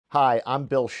Hi, I'm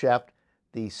Bill Scheft,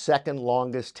 the second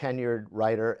longest tenured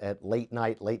writer at late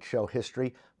night, late show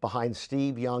history, behind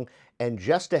Steve Young and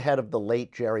just ahead of the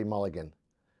late Jerry Mulligan.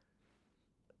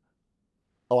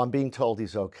 Oh, I'm being told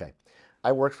he's okay.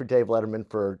 I worked for Dave Letterman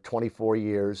for 24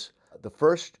 years. The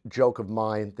first joke of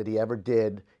mine that he ever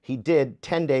did, he did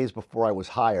 10 days before I was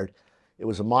hired. It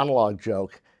was a monologue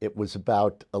joke. It was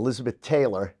about Elizabeth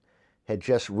Taylor had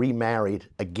just remarried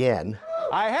again.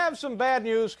 I have some bad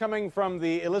news coming from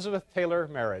the Elizabeth Taylor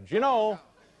marriage. You know,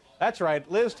 that's right,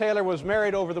 Liz Taylor was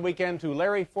married over the weekend to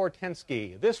Larry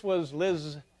Fortensky. This was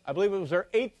Liz, I believe it was her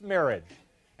 8th marriage.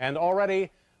 And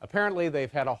already, apparently, they've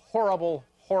had a horrible,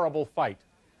 horrible fight.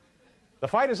 The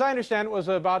fight, as I understand it, was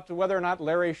about whether or not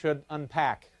Larry should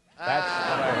unpack. That's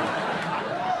what I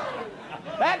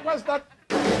heard. That was the...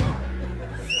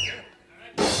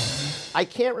 I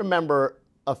can't remember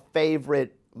a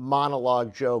favorite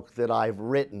monologue joke that I've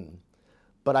written,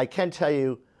 but I can tell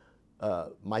you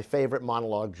my favorite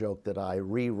monologue joke that I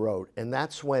rewrote, and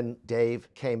that's when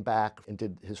Dave came back and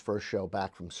did his first show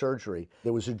back from surgery.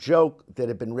 There was a joke that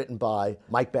had been written by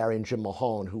Mike Barry and Jim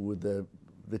Mahone, who were the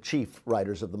chief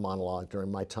writers of the monologue during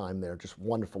my time there, just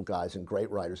wonderful guys and great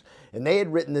writers. And they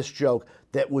had written this joke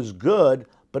that was good,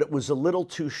 but it was a little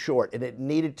too short, and it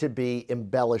needed to be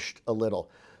embellished a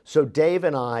little. So Dave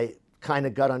and I kind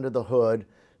of got under the hood,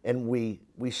 and we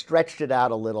stretched it out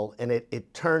a little, and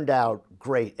it turned out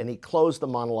great. And he closed the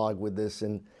monologue with this,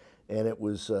 and it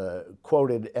was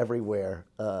quoted everywhere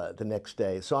the next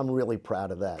day. So I'm really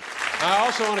proud of that. I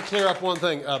also want to clear up one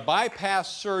thing.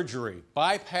 Bypass surgery,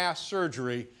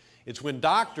 it's when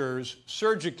doctors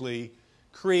surgically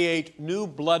create new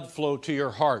blood flow to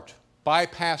your heart.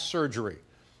 Bypass surgery.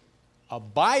 A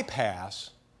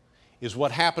bypass is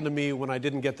what happened to me when I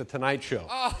didn't get the Tonight Show.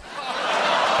 Oh.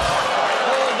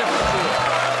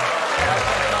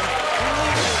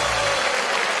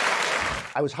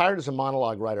 I was hired as a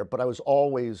monologue writer, but I was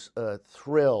always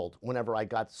thrilled whenever I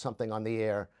got something on the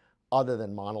air other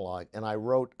than monologue. And I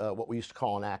wrote what we used to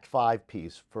call an Act 5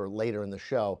 piece for later in the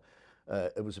show.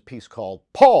 It was a piece called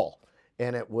Paul,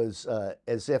 and it was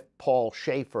as if Paul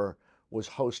Schaefer was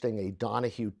hosting a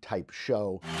Donahue-type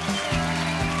show. Thank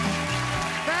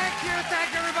you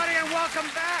everybody, and welcome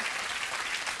back.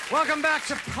 Welcome back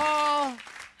to Paul.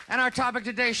 And our topic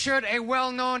today, should a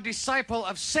well-known disciple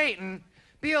of Satan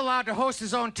be allowed to host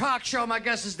his own talk show? My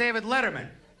guest is David Letterman.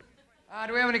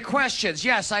 Do we have any questions?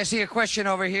 Yes, I see a question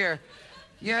over here.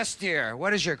 Yes, dear.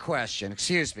 What is your question?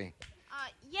 Excuse me.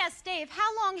 Yes, Dave.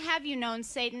 How long have you known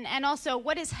Satan? And also,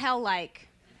 what is hell like?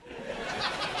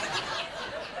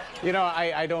 You know,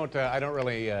 I don't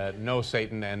really know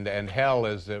Satan, and hell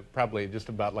is probably just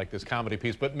about like this comedy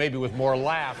piece, but maybe with more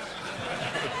laughs.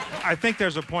 I think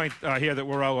there's a point here that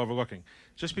we're all overlooking.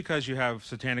 Just because you have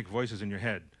satanic voices in your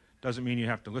head doesn't mean you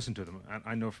have to listen to them.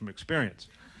 I know from experience.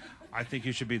 I think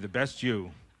you should be the best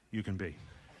you can be.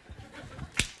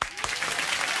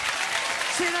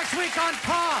 See you next week on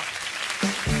Paul.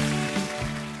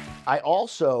 I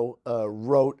also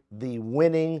wrote the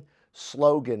winning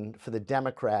slogan for the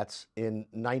Democrats in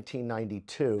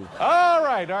 1992. All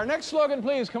right, our next slogan,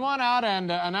 please. Come on out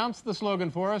and announce the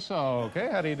slogan for us. Okay,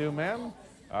 how do you do, ma'am?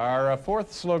 Our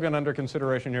fourth slogan under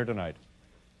consideration here tonight.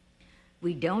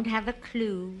 We don't have a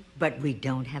clue, but we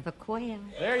don't have a quail.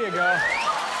 There you go. We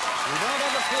don't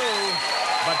have a clue,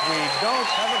 but we don't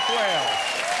have a quail.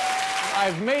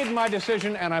 I've made my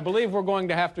decision, and I believe we're going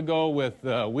to have to go with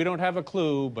we don't have a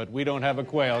clue, but we don't have a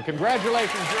quail.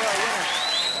 Congratulations, you're our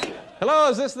winner. Hello,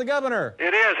 is this the governor?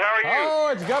 It is. How are you? Oh,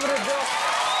 it's Governor Bill.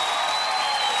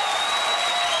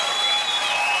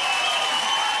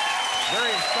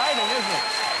 Very exciting, isn't it?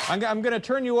 I'm going to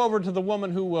turn you over to the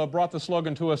woman who brought the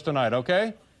slogan to us tonight,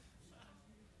 okay?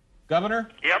 Governor?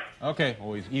 Yep. Okay.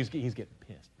 Oh, he's getting pissed.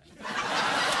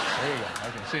 There you go.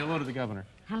 Okay, say hello to the governor.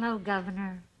 Hello,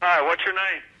 Governor. Hi, what's your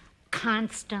name?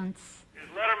 Constance. Is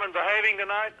Letterman behaving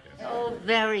tonight? Oh,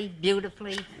 very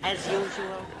beautifully, as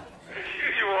usual. As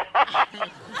usual.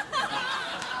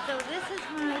 So this is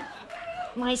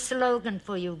my slogan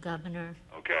for you, Governor.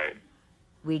 Okay.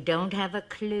 We don't have a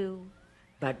clue,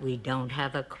 but we don't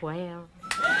have a quail.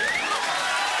 Nicely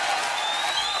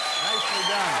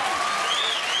done.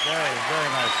 Very, very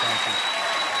nice, thank you.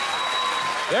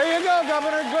 There you go,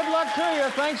 Governor. Good luck to you.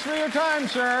 Thanks for your time,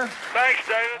 sir. Thanks,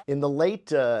 David. In the late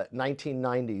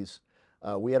 1990s,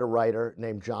 we had a writer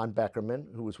named John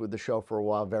Beckerman, who was with the show for a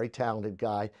while, very talented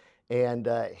guy, and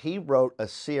he wrote a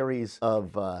series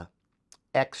of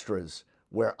extras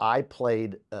where I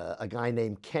played a guy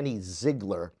named Kenny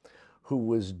Ziegler, who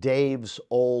was Dave's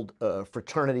old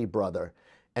fraternity brother,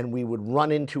 and we would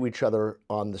run into each other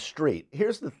on the street.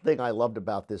 Here's the thing I loved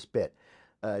about this bit.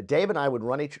 Dave and I would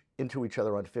run into each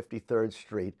other on 53rd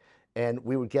Street, and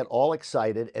we would get all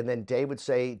excited, and then Dave would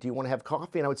say, "Do you want to have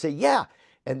coffee?" And I would say, "Yeah."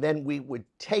 And then we would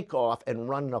take off and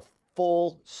run a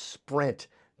full sprint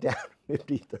down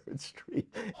 53rd Street.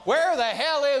 Where the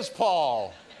hell is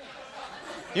Paul?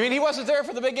 You mean he wasn't there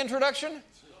for the big introduction?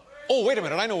 Oh, wait a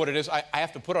minute, I know what it is. I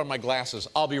have to put on my glasses.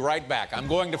 I'll be right back. I'm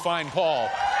going to find Paul.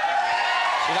 Is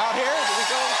it out here? Did we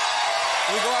go?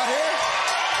 Did we go out here?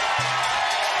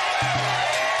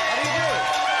 How do you do?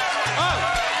 Oh.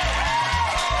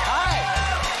 Hi.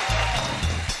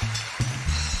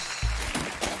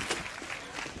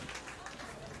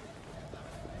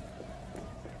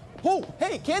 Oh,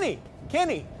 hey, Kenny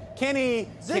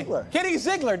Ziegler. Kenny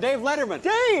Ziegler, Dave Letterman.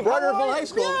 Dave, Waterville High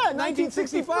School, Yeah,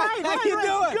 1965. Right, How you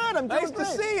doing? Good, I'm nice doing to great.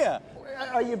 see you.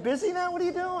 Are you busy now? What are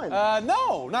you doing?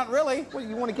 No, not really. What,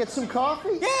 you want to get some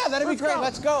coffee? Yeah, that'd be great. Go.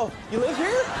 Let's go. You live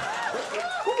here?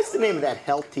 What was the name of that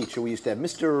health teacher we used to have?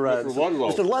 Mr.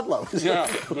 Ludlow. Mr. Ludlow. Yeah,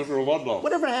 Mr. Ludlow.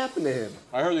 Whatever happened to him?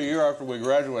 I heard the year after we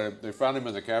graduated, they found him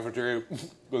in the cafeteria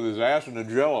with his ass in a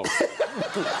Jello.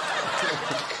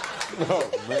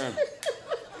 Oh, man.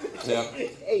 Yeah.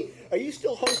 Hey, are you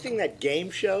still hosting that game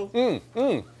show?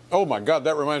 Oh, my God,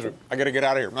 that reminds me. I got to get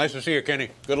out of here. Nice to see you, Kenny.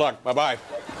 Good luck. Bye-bye.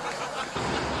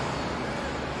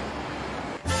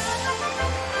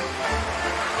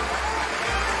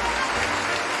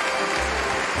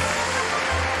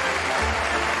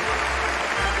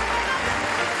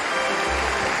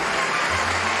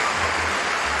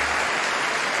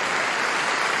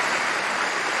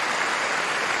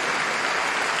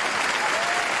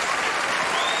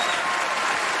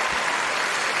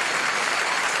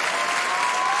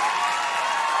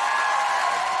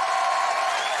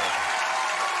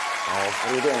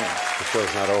 What are you doing? The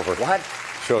show's not over. What?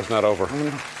 The show's not over.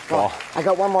 Paul, I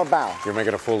got one more bow. you're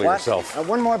making a fool of What? yourself.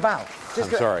 One more bow. I'm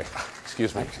sorry.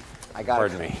 Excuse me. I got.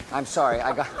 Pardon me. I'm sorry.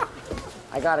 I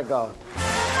gotta go.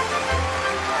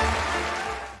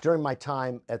 During my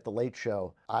time at The Late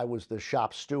Show, I was the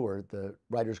shop steward, the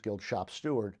Writers Guild shop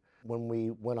steward. When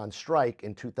we went on strike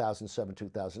in 2007,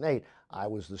 2008, I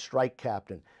was the strike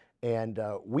captain. And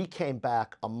we came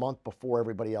back a month before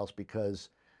everybody else because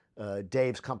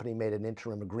Dave's company made an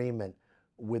interim agreement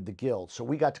with the Guild. So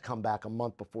we got to come back a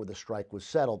month before the strike was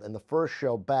settled. And the first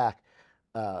show back,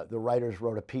 the writers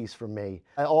wrote a piece for me.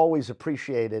 I always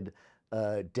appreciated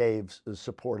Dave's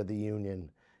support of the union,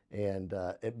 and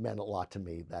it meant a lot to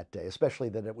me that day, especially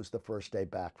that it was the first day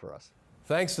back for us.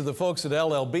 Thanks to the folks at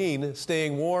LL Bean,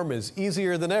 staying warm is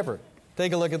easier than ever.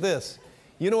 Take a look at this.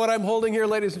 You know what I'm holding here,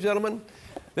 ladies and gentlemen?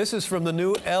 This is from the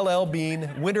new LL Bean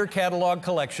Winter Catalog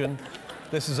Collection.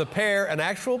 This is an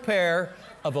actual pair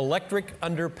of electric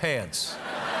underpants.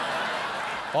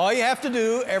 All you have to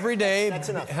do every day. That's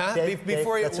enough. Huh? Dave,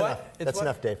 Before Dave, you, that's what? enough. It's That's what?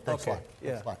 enough, Dave. Thanks Okay. a lot. Yeah.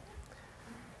 Thanks a lot.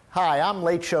 Hi, I'm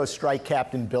Late Show strike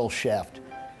captain Bill Scheft.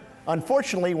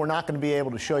 Unfortunately, we're not going to be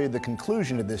able to show you the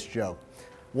conclusion of this joke.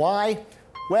 Why?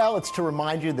 Well, it's to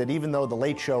remind you that even though the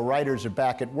Late Show writers are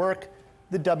back at work,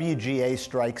 the WGA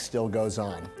strike still goes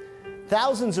on.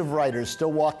 Thousands of writers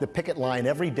still walk the picket line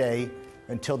every day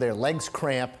until their legs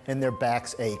cramp and their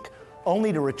backs ache,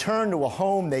 only to return to a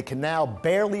home they can now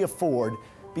barely afford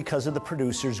because of the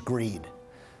producer's greed.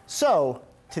 So,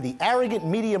 to the arrogant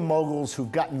media moguls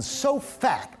who've gotten so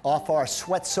fat off our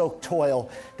sweat-soaked toil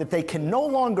that they can no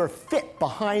longer fit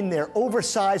behind their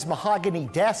oversized mahogany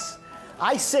desks,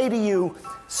 I say to you,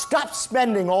 stop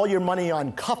spending all your money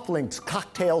on cufflinks,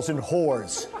 cocktails, and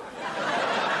whores.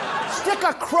 Stick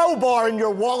a crowbar in your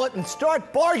wallet and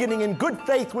start bargaining in good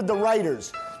faith with the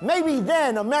writers. Maybe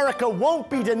then America won't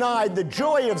be denied the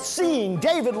joy of seeing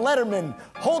David Letterman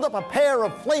hold up a pair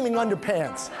of flaming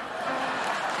underpants. Isn't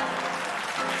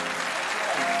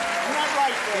that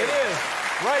right, Dave? It is.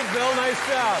 Right, Bill. Nice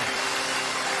job.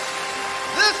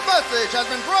 This message has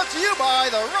been brought to you by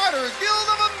the Writers Guild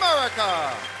of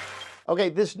America. Okay,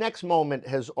 this next moment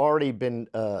has already been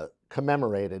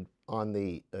commemorated on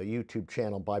the YouTube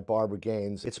channel by Barbara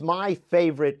Gaines. It's my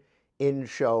favorite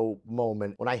in-show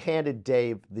moment when I handed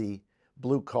Dave the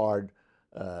blue card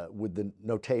with the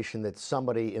notation that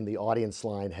somebody in the audience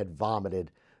line had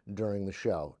vomited during the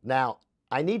show. Now,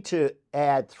 I need to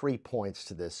add 3 points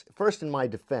to this. First, in my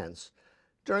defense,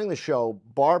 during the show,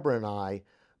 Barbara and I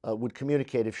would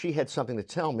communicate. If she had something to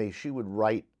tell me, she would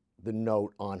write the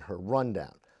note on her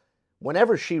rundown.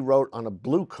 Whenever she wrote on a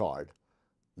blue card,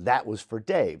 that was for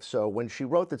Dave. So when she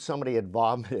wrote that somebody had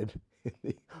vomited in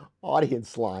the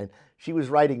audience line, she was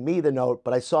writing me the note,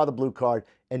 but I saw the blue card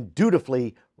and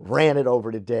dutifully ran it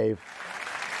over to Dave.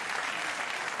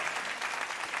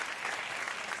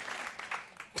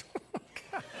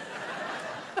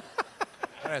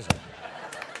 What is it?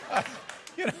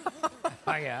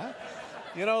 Yeah?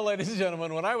 You know, ladies and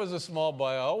gentlemen, when I was a small boy,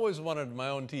 I always wanted my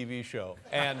own TV show.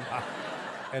 And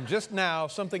just now,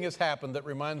 something has happened that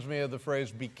reminds me of the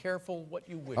phrase, be careful what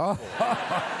you wish for.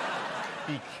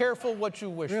 Be careful what you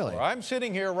wish for. I'm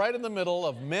sitting here right in the middle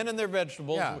of Men and Their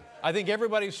Vegetables. Yeah. I think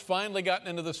everybody's finally gotten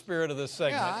into the spirit of this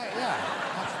segment.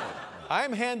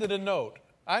 I'm handed a note.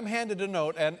 And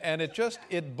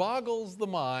it boggles the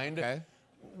mind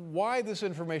why this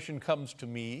information comes to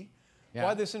me.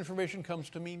 Why this information comes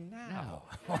to me now.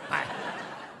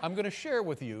 I'm going to share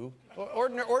with you,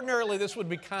 ordinarily this would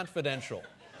be confidential.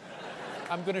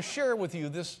 I'm going to share with you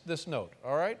this note,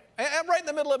 all right? And right in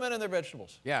the middle of Men and Their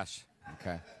Vegetables. Yes.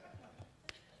 Okay.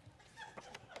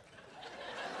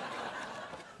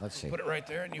 Let's see. Put it right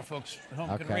there, and you folks at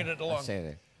home can read it along. Let's see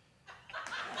it.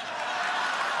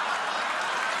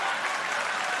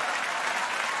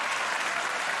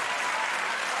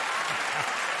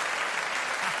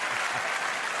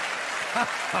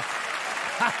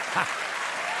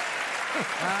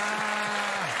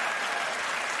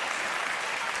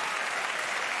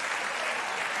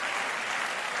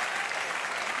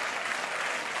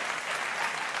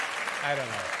 I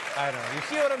don't know. You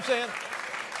see what I'm saying?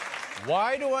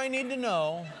 Why do I need to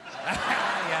know?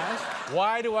 Yes.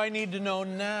 Why do I need to know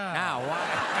now? Now,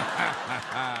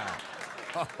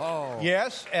 why?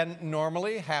 Yes, and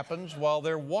normally happens while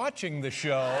they're watching the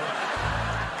show.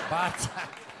 But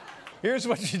here's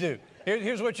what you do.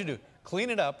 Here's what you do. Clean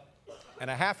it up, and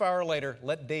a half hour later,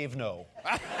 let Dave know.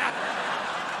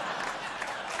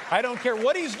 I don't care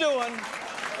what he's doing.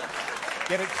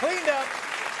 Get it cleaned up,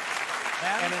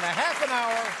 and in a half an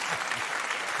hour,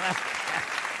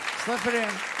 slip it in.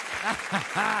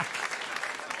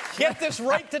 Get this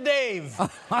right to Dave.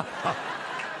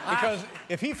 Because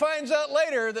if he finds out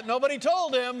later that nobody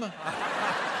told him.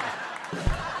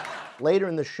 Later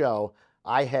in the show,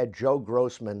 I had Joe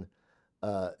Grossman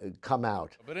come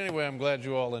out. But anyway, I'm glad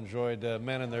you all enjoyed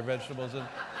Men and Their Vegetables. And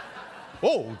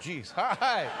oh, geez.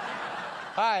 Hi.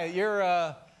 Hi, you're,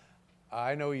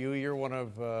 I know you. You're one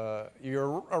of,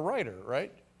 you're a writer,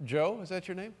 right? Joe, is that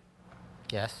your name?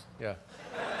 Yes. Yeah.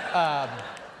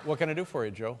 What can I do for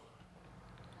you, Joe?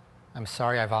 I'm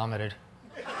sorry I vomited.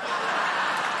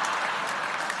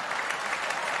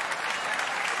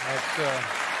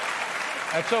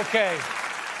 That's okay.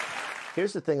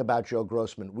 Here's the thing about Joe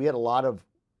Grossman. We had a lot of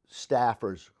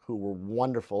staffers who were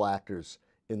wonderful actors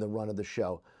in the run of the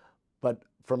show. But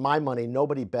for my money,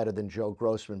 nobody better than Joe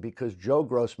Grossman, because Joe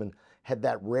Grossman had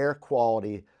that rare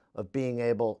quality of being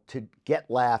able to get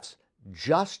laughs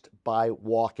just by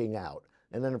walking out.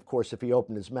 And then, of course, if he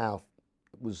opened his mouth,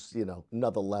 it was, you know,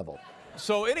 another level.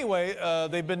 So anyway,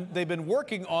 they've been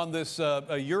working on this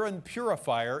a urine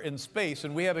purifier in space,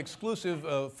 and we have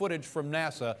exclusive footage from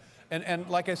NASA. And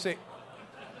like I say,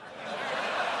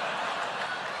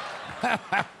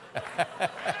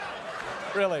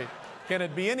 really, can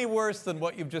it be any worse than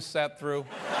what you've just sat through?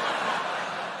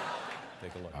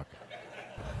 Take a look. Okay.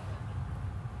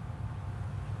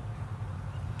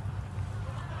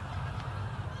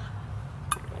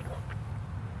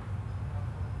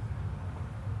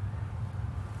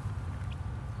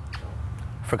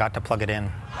 Forgot to plug it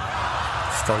in.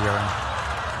 Still urine.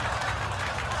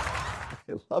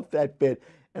 I love that bit.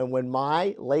 And when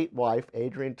my late wife,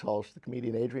 Adrienne Tolsch, the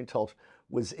comedian Adrienne Tolsch,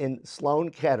 was in Sloan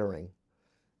Kettering,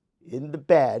 in the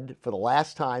bed for the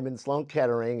last time in Sloan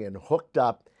Kettering and hooked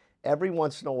up, every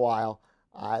once in a while,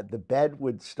 the bed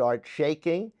would start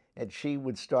shaking and she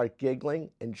would start giggling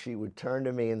and she would turn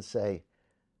to me and say,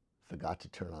 "Forgot to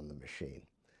turn on the machine."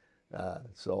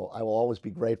 So I will always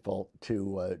be grateful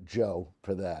to Joe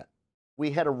for that.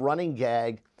 We had a running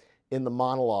gag in the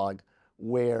monologue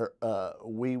where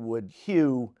we would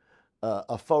cue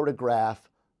a photograph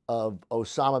of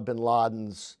Osama bin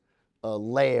Laden's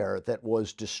lair that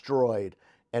was destroyed,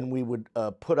 and we would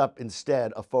put up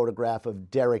instead a photograph of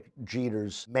Derek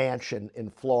Jeter's mansion in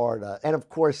Florida. And of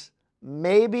course,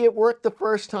 maybe it worked the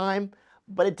first time,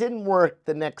 but it didn't work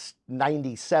the next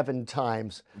 97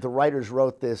 times. The writers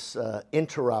wrote this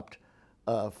interrupt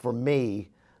for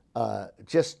me,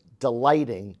 just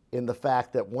delighting in the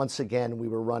fact that once again we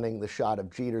were running the shot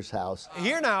of Jeter's house.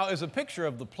 Here now is a picture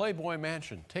of the Playboy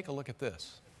Mansion. Take a look at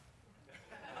this.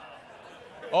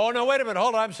 Oh, no, wait a minute.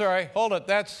 Hold on. I'm sorry. Hold it.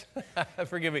 That's,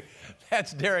 forgive me,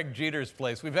 that's Derek Jeter's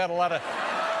place. We've had a lot of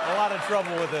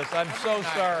trouble with this. I'm so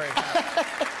sorry.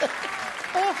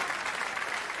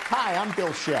 Hi, I'm Bill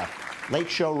Scheft, late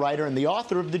show writer and the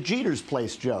author of the Jeter's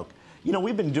Place joke. You know,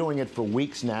 we've been doing it for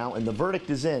weeks now, and the verdict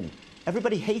is in.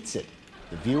 Everybody hates it.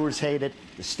 The viewers hate it,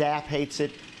 the staff hates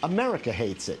it, America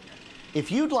hates it.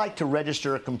 If you'd like to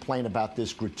register a complaint about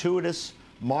this gratuitous,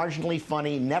 marginally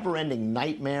funny, never-ending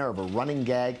nightmare of a running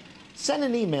gag, send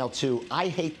an email to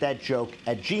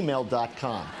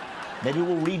ihatethatjoke@gmail.com. Maybe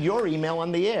we'll read your email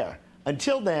on the air.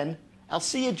 Until then, I'll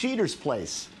see you at Jeter's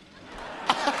place.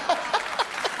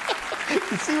 You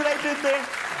see what I did there?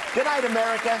 Good night,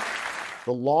 America.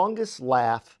 The longest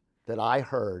laugh that I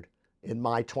heard in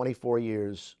my 24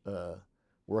 years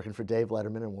working for Dave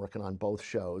Letterman and working on both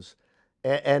shows,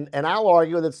 and I'll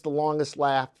argue that's the longest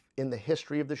laugh in the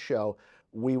history of the show.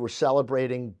 We were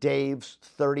celebrating Dave's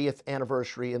 30th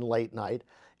anniversary in late night,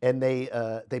 and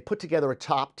they put together a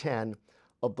top 10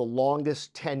 of the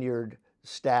longest tenured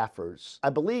staffers. I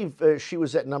believe she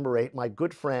was at number 8, my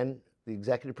good friend, the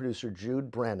executive producer,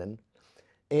 Jude Brennan.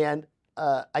 And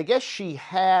I guess she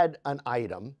had an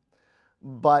item,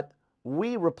 but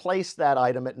we replaced that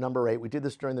item at number 8. We did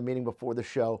this during the meeting before the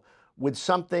show with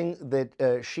something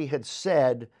that she had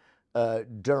said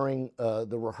during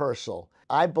the rehearsal.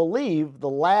 I believe the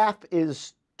laugh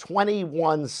is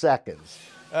 21 seconds.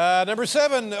 Number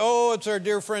 7, oh, it's our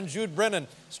dear friend Jude Brennan.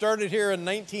 Started here in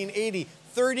 1980,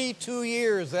 32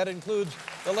 years. That includes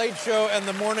The Late Show and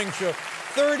The Morning Show.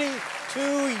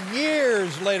 32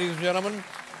 years, ladies and gentlemen.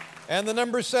 And the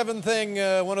number 7 thing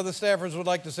one of the staffers would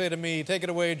like to say to me. Take it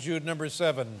away, Jude, number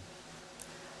 7.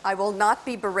 I will not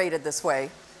be berated this way.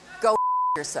 Go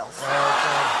yourself.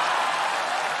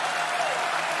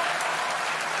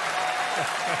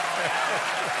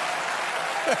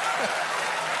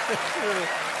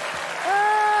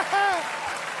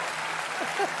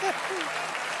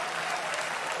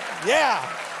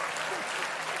 Yeah.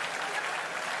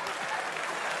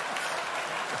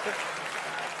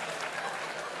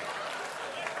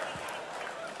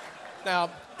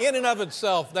 Now, in and of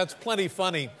itself, that's plenty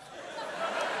funny.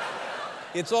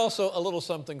 It's also a little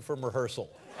something from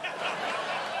rehearsal.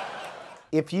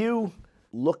 If you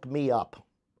look me up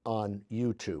on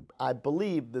YouTube, I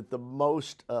believe that the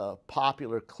most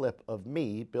popular clip of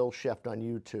me, Bill Scheft, on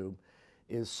YouTube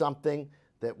is something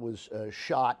that was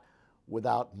shot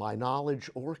without my knowledge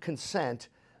or consent.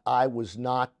 I was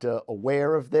not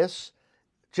aware of this.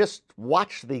 Just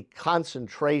watch the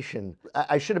concentration.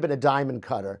 I should have been a diamond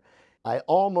cutter. I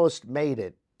almost made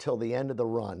it till the end of the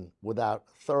run without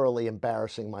thoroughly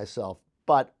embarrassing myself.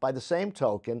 But by the same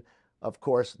token, of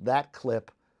course, that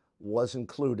clip was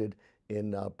included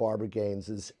in Barbara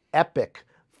Gaines's epic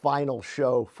final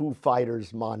show Foo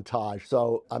Fighters montage.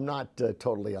 So I'm not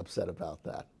totally upset about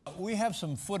that. We have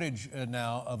some footage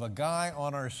now of a guy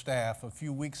on our staff a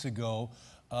few weeks ago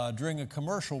during a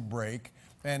commercial break,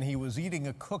 and he was eating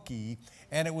a cookie,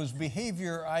 and it was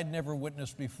behavior I'd never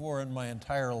witnessed before in my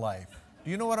entire life.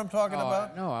 Do you know what I'm talking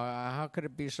about? No, how could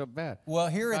it be so bad? Well,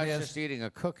 here it is. Just eating a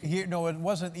cookie. No, it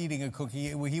wasn't eating a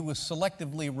cookie. He was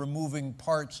selectively removing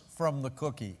parts from the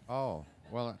cookie. Oh,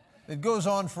 well. It goes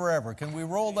on forever. Can we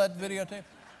roll that videotape?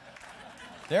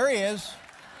 There he is.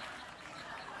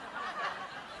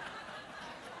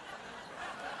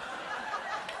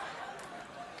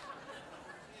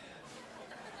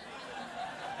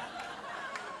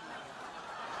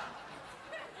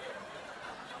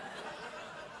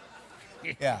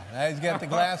 Yeah, now he's got the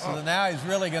glasses, and now he's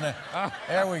really gonna.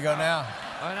 There we go now.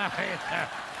 Oh, no,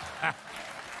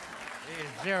 he's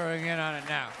zeroing in on it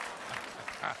now.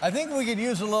 I think we could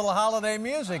use a little holiday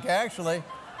music, actually.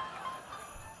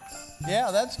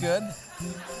 Yeah, that's good.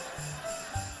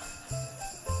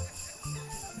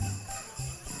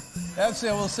 That's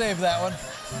it. We'll save that one.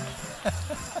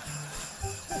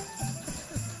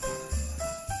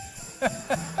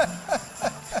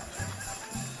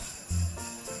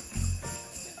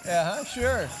 Yeah,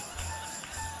 sure.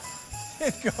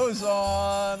 It goes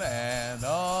on and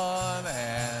on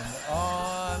and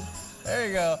on. There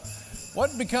you go.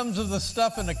 What becomes of the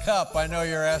stuff in the cup? I know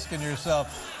you're asking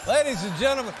yourself. Ladies and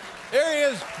gentlemen, here he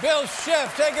is, Bill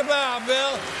Scheft. Take a bow,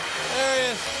 Bill. There he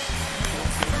is.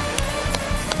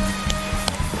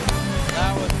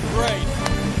 That was great.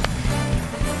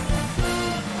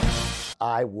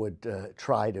 I would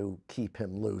try to keep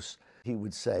him loose. He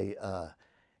would say,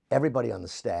 everybody on the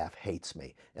staff hates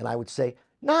me. And I would say,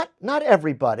 not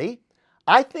everybody.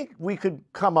 I think we could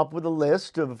come up with a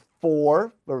list of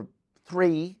 4 or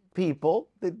 3 people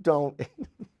that don't. It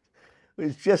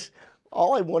was just,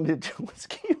 all I wanted to do was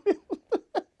keep